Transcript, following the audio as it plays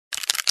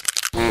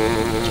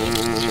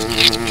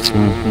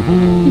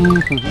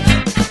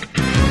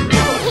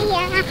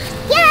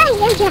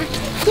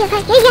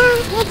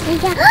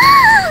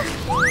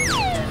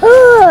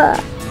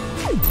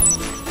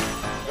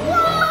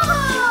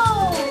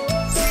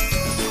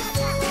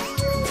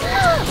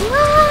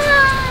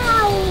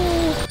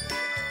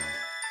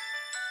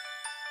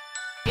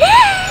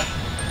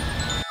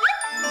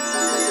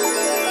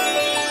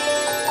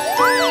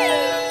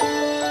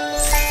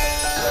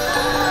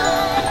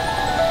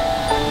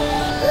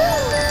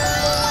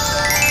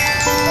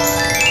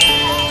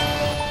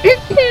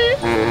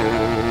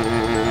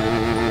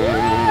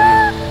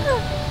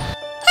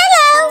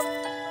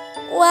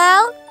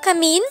Well,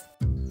 come in.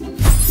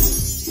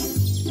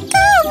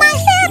 Oh, my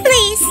hair,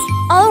 please.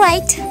 All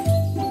right.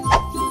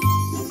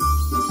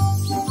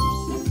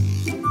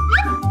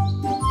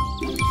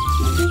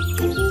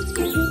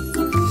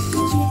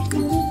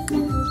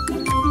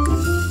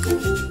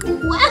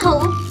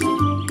 Wow.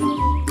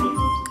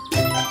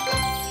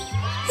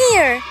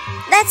 Here,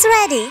 that's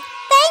ready.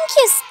 Thank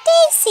you,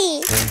 Stacy.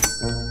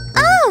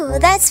 Oh,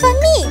 that's for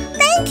me.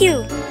 Thank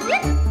you.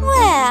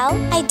 Well,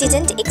 I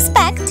didn't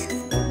expect.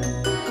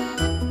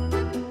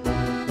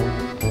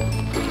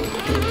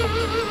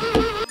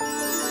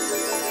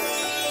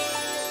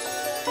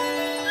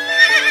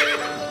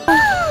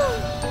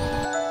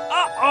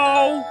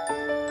 Uh-oh!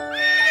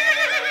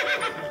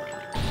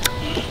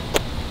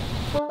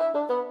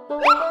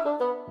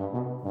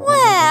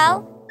 Well,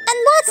 and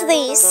what's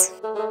this?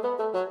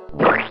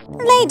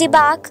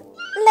 Ladybug.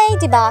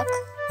 Ladybug.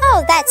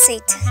 Oh, that's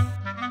it.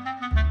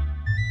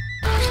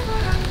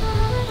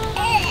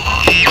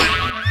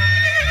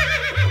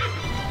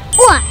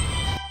 What?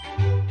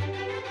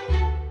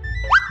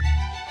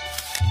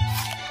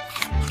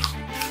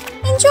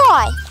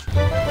 Enjoy.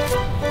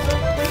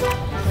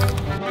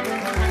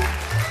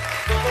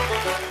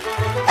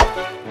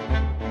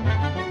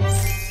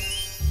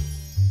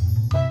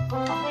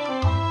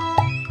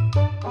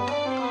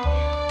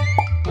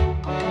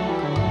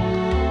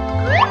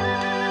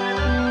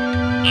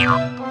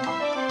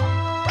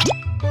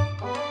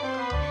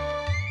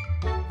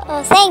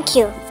 Oh, thank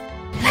you.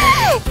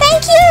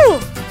 Thank you.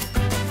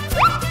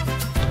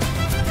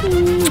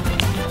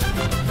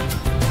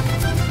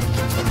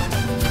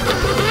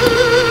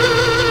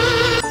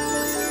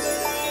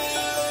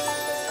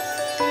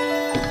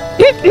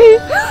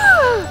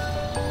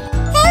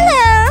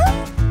 Hello.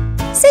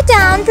 Sit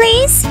down,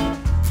 please.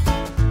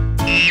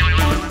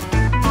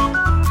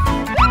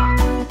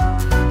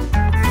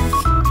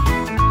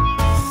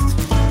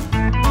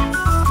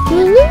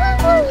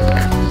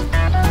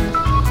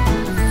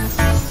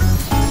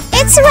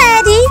 It's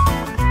ready.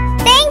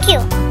 Thank you.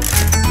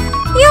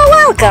 You're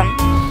welcome.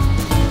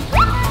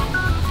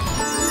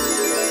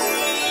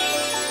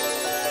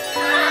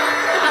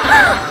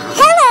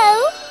 Hello.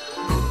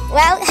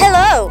 Well,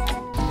 hello.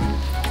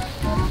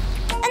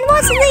 And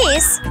what's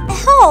this? A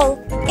hole,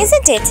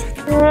 isn't it?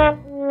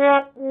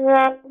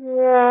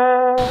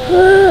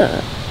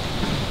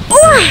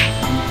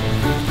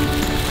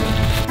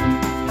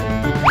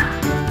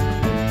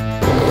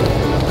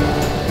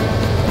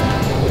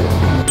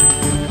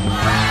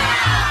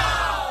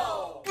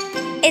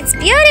 It's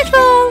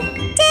beautiful.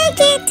 Take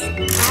it.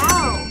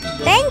 Wow.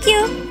 Thank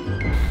you.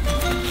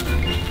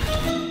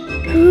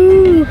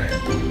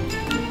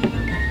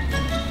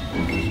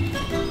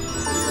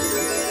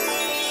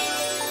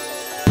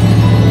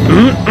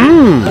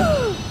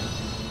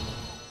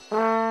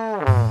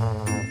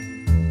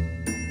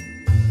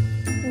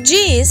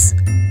 Geez.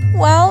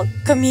 Well,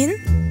 come in.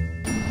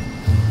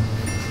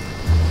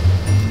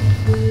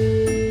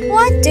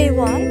 What do you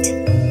want?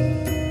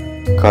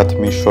 Cut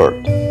me short.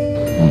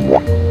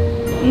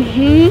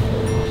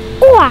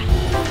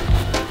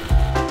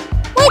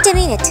 Wait a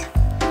minute.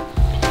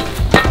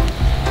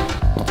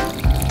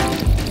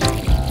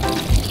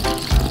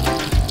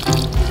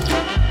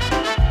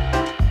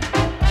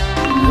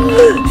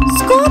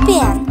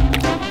 Scorpion.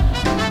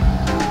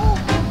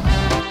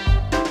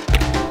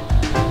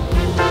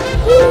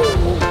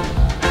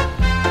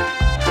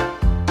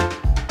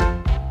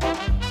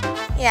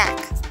 Yak.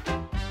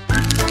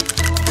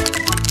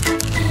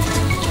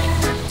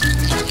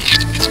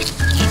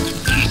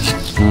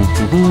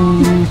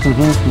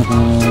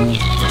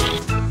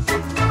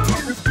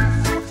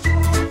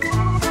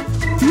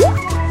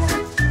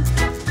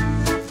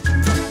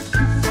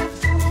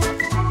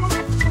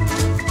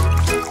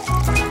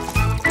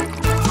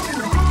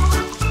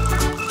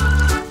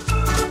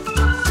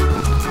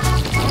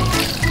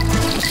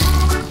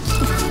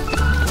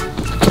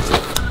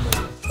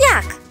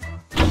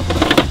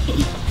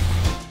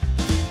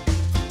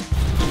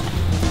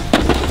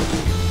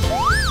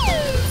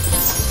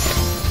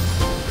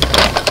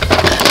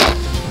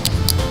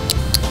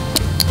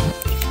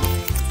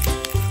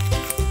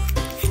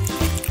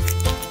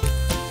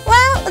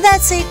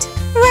 That's it.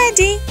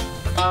 Ready.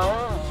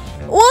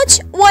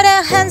 Watch what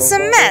a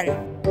handsome man.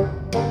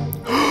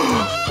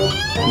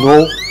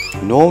 No,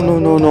 no, no,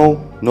 no, no,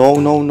 no,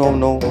 no, no,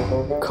 no.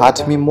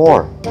 Cut me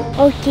more.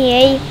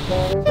 Okay.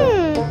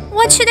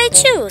 What should I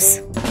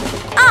choose?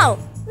 Oh,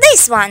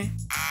 this one.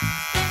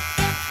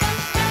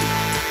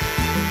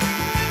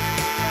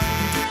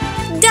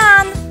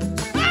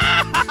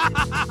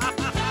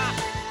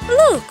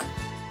 Look.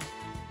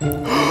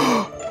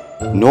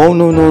 No,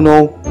 no, no,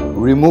 no.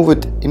 Remove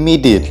it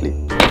immediately.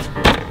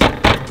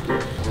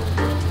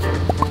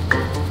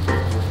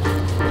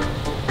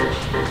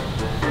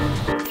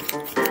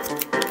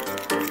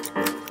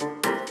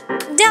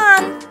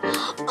 Done.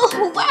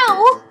 Oh,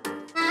 wow!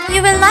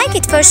 You will like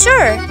it for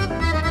sure.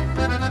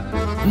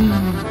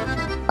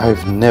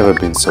 I've never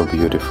been so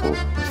beautiful.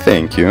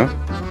 Thank you.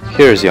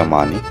 Here's your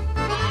money.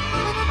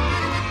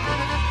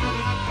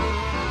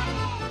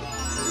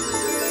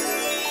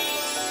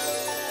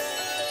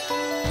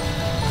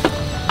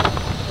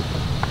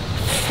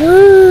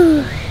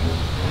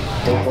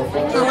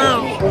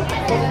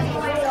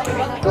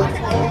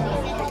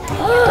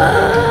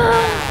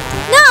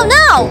 No,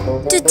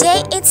 no!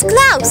 Today it's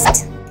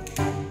closed.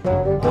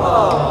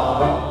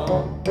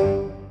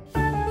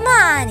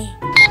 Money.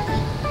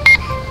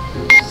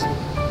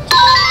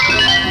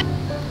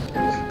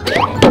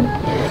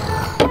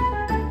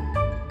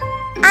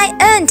 I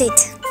earned it.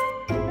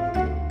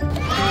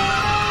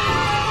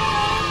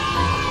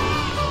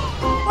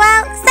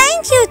 Well,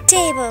 thank you,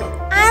 table.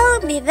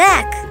 I'll be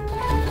back.